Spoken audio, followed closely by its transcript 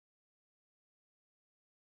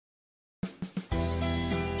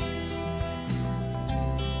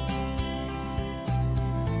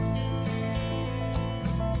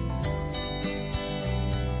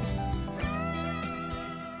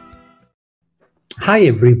Hi,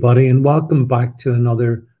 everybody, and welcome back to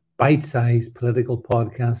another bite sized political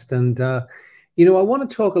podcast. I want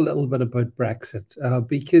to talk a little bit about Brexit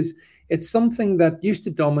because it's something that used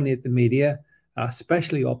to dominate the media,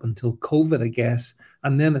 especially up until COVID, I guess,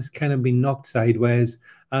 and then it's kind of been knocked sideways.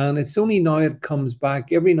 And it's only now it comes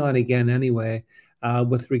back every now and again, anyway,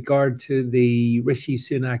 with regard to the Rishi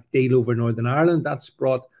Sunak deal over Northern Ireland. That's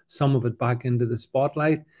brought some of it back into the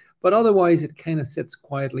spotlight, but otherwise it kind of sits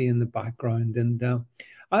quietly in the background.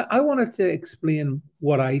 I wanted to explain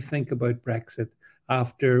what I think about Brexit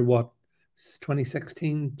after what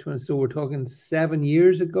 2016. So we're talking 7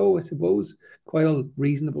 years ago, I suppose. Quite a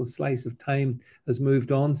reasonable slice of time has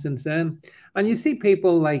moved on since then. And you see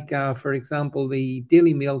people like, for example, the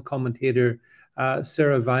Daily Mail commentator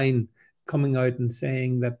Sarah Vine coming out and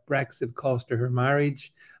saying that Brexit cost her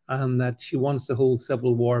marriage and that she wants the whole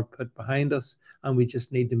civil war put behind us and we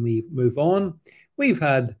just need to move on. We've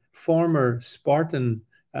had former Spartan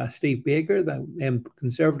Steve Baker, the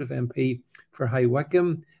Conservative MP for High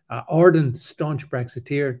Wycombe, ardent, staunch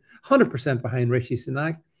Brexiteer, 100% behind Rishi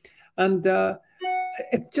Sunak. And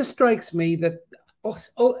it just strikes me that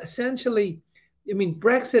essentially, I mean,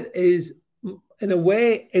 Brexit is, in a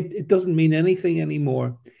way, it doesn't mean anything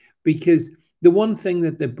anymore because the one thing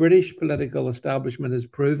that the British political establishment has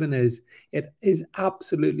proven is it is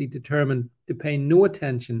absolutely determined to pay no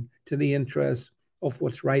attention to the interests of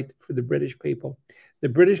what's right for the British people. The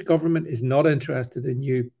British government is not interested in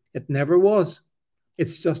you. It never was.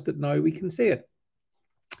 It's just that now we can see it.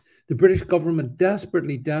 The British government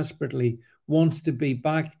desperately, desperately wants to be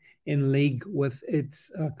back in league with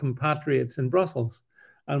its compatriots in Brussels.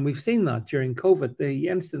 And we've seen that during COVID. They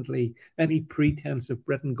instantly, any pretense of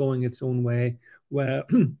Britain going its own way where,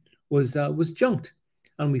 was junked.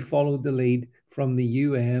 And we followed the lead from the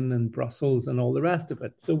UN and Brussels and all the rest of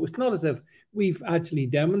it. So it's not as if we've actually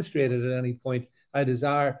demonstrated at any point a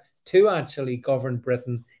desire to actually govern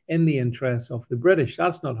Britain in the interests of the British.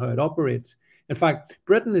 That's not how it operates. In fact,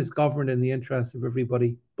 Britain is governed in the interests of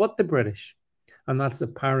everybody but the British. And that's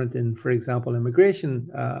apparent in, for example, immigration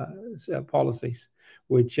policies,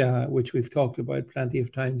 which we've talked about plenty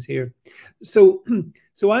of times here. So,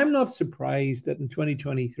 so I'm not surprised that in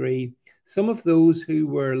 2023, some of those who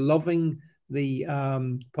were loving the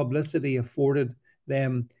publicity afforded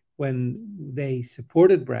them when they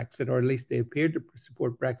supported Brexit, or at least they appeared to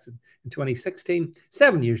support Brexit in 2016,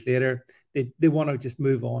 7 years later, they want to just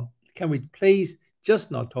move on. Can we please just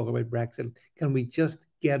not talk about Brexit? Can we just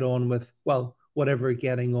get on with, well, whatever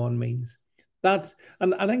getting on means?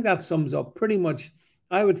 And I think that sums up pretty much,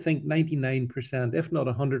 I would think 99%, if not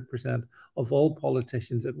 100% of all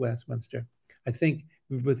politicians at Westminster. I think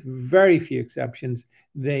with very few exceptions,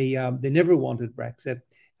 they never wanted Brexit.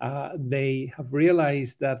 They have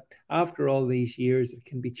realized that after all these years, it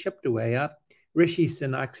can be chipped away at. Rishi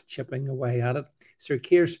Sunak's chipping away at it. Sir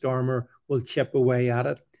Keir Starmer will chip away at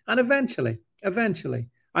it. And eventually,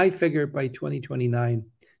 I figure by 2029,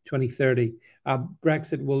 2030,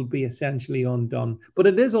 Brexit will be essentially undone. But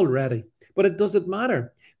it is already. But it doesn't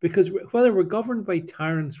matter because whether we're governed by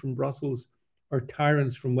tyrants from Brussels or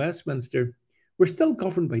tyrants from Westminster, we're still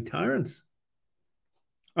governed by tyrants.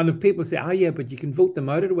 And if people say, yeah, but you can vote them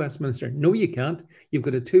out of Westminster. No, you can't. You've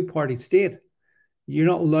got a two-party state. You're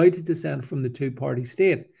not allowed to dissent from the two-party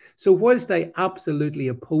state. So whilst I absolutely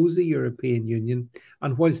oppose the European Union,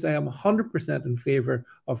 and whilst I am 100% in favour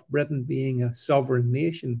of Britain being a sovereign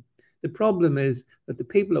nation, the problem is that the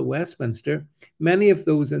people of Westminster, many of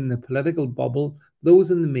those in the political bubble, those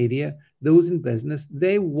in the media, those in business,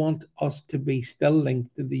 they want us to be still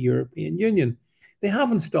linked to the European Union. They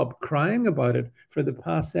haven't stopped crying about it for the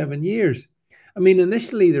past 7 years. I mean,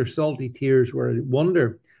 initially their salty tears were a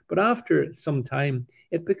wonder, but after some time,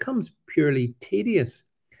 it becomes purely tedious.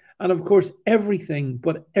 And of course, everything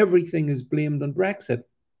is blamed on Brexit.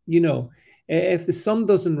 You know, if the sun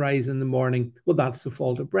doesn't rise in the morning, well, that's the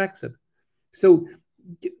fault of Brexit. So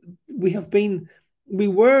we have been, we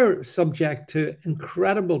were subject to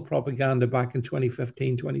incredible propaganda back in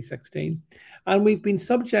 2015, 2016, and we've been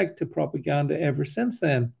subject to propaganda ever since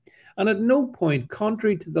then. And at no point,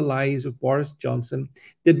 contrary to the lies of Boris Johnson,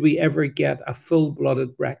 did we ever get a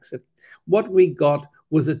full-blooded Brexit. What we got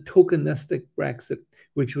was a tokenistic Brexit,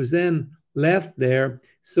 which was then left there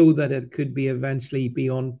so that it could be eventually be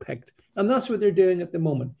unpicked. And that's what they're doing at the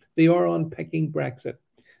moment. They are unpicking Brexit.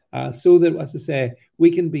 So that, as I say, we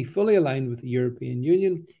can be fully aligned with the European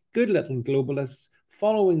Union, good little globalists,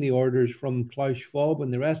 following the orders from Klaus Schwab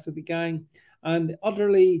and the rest of the gang, and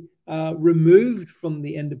utterly removed from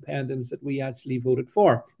the independence that we actually voted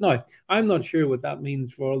for. Now, I'm not sure what that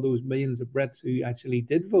means for all those millions of Brits who actually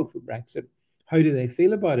did vote for Brexit, How do they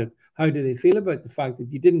feel about it? How do they feel about the fact that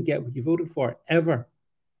you didn't get what you voted for ever?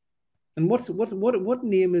 And what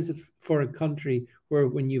name is it for a country where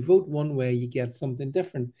when you vote one way you get something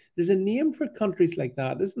different? There's a name for countries like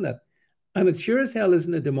that, isn't it? And it sure as hell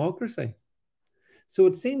isn't a democracy. So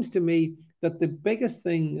it seems to me that the biggest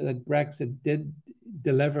thing that Brexit did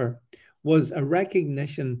deliver was a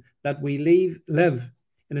recognition that we live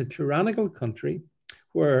in a tyrannical country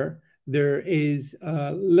where there is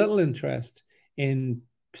little interest in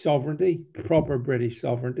sovereignty, proper British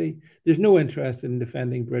sovereignty. There's no interest in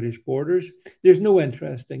defending British borders. There's no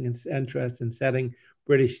interest in setting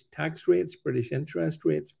British tax rates, British interest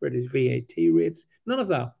rates, British VAT rates. None of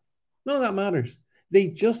that. None of that matters. They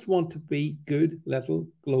just want to be good little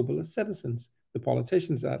globalist citizens, the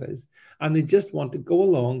politicians, that is, and they just want to go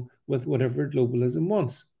along with whatever globalism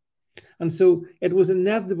wants. And so it was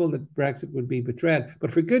inevitable that Brexit would be betrayed.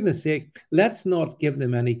 But for goodness sake, let's not give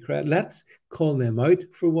them any credit. Let's call them out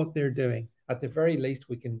for what they're doing. At the very least,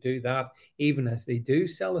 we can do that, even as they do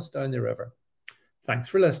sell us down the river. Thanks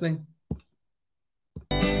for listening.